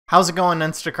How's it going,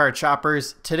 Instacart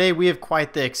shoppers? Today we have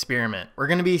quite the experiment. We're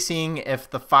going to be seeing if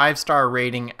the 5-star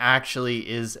rating actually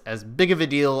is as big of a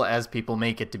deal as people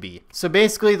make it to be. So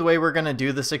basically the way we're going to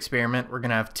do this experiment, we're going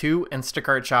to have two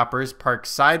Instacart shoppers parked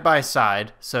side by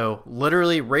side. So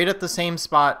literally right at the same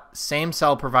spot, same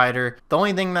cell provider. The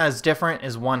only thing that is different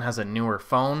is one has a newer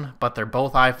phone, but they're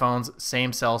both iPhones,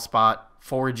 same cell spot.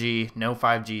 4G, no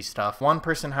 5G stuff. One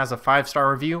person has a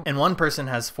 5-star review and one person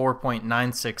has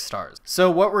 4.96 stars. So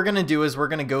what we're going to do is we're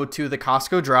going to go to the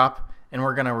Costco drop and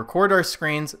we're going to record our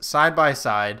screens side by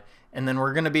side, and then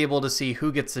we're going to be able to see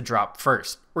who gets the drop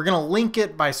first. We're going to link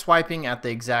it by swiping at the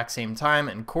exact same time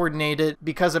and coordinate it,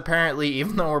 because apparently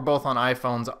even though we're both on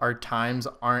iPhones, our times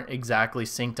aren't exactly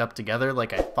synced up together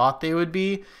like I thought they would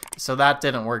be. So that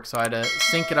didn't work. So I had to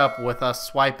sync it up with us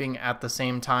swiping at the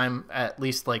same time at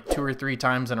least like 2 or 3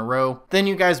 times in a row. Then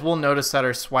you guys will notice that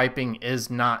our swiping is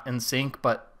not in sync,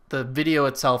 but the video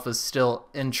itself is still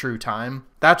in true time.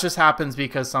 That just happens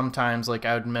because sometimes like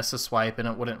I would miss a swipe and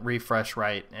it wouldn't refresh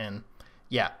right, and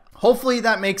yeah. Hopefully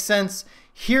that makes sense.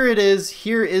 Here it is.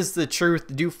 Here is the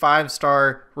truth. Do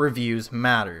 5-star reviews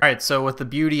matter? All right, so with the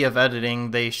beauty of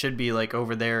editing, they should be like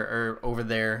over there or over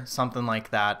there, something like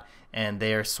that, and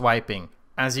they are swiping.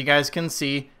 As you guys can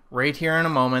see, right here in a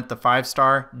moment, the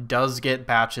 5-star does get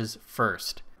batches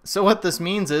first. So what this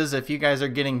means is if you guys are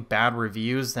getting bad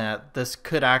reviews, that this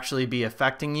could actually be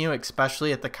affecting you,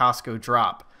 especially at the Costco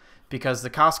drop. Because the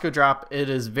Costco drop, it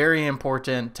is very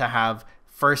important to have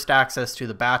first access to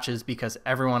the batches because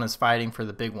everyone is fighting for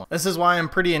the big one. This is why I'm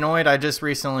pretty annoyed. I just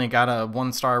recently got a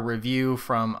 1-star review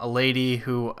from a lady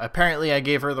who apparently I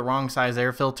gave her the wrong size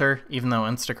air filter, even though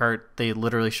Instacart, they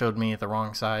literally showed me the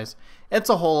wrong size.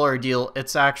 It's a whole ordeal.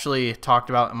 It's actually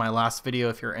talked about in my last video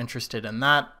if you're interested in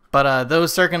that. But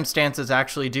those circumstances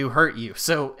actually do hurt you.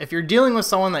 So if you're dealing with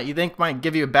someone that you think might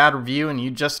give you a bad review and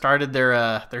you just started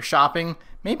their shopping,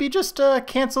 maybe just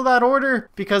cancel that order,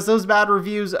 because those bad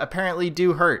reviews apparently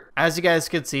do hurt. As you guys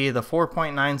could see, the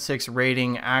 4.96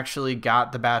 rating actually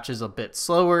got the batches a bit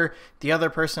slower. The other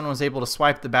person was able to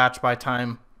swipe the batch by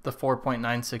time the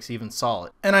 4.96 even saw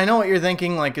it. And I know what you're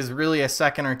thinking, like, is really a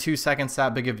second or 2 seconds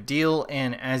that big of a deal?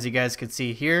 And as you guys could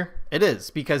see here, it is,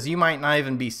 because you might not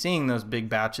even be seeing those big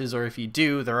batches, or if you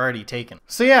do, they're already taken.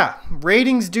 So yeah,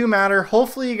 ratings do matter.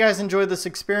 Hopefully you guys enjoyed this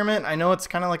experiment. I know it's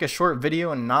kind of like a short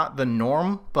video and not the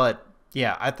norm, but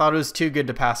yeah, I thought it was too good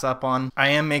to pass up on. I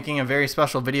am making a very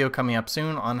special video coming up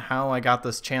soon on how I got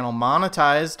this channel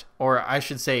monetized, or I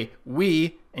should say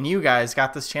we and you guys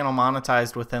got this channel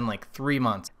monetized within like 3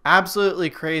 months. Absolutely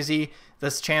crazy.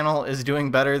 This channel is doing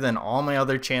better than all my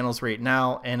other channels right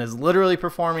now and is literally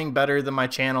performing better than my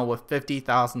channel with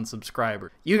 50,000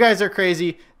 subscribers. You guys are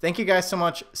crazy. Thank you guys so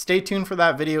much. Stay tuned for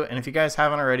that video, and if you guys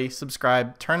haven't already,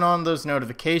 subscribe, turn on those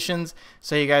notifications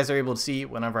so you guys are able to see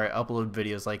whenever I upload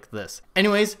videos like this.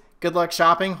 Anyways, good luck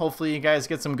shopping. Hopefully you guys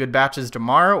get some good batches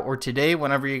tomorrow or today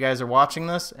whenever you guys are watching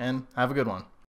this, and have a good one.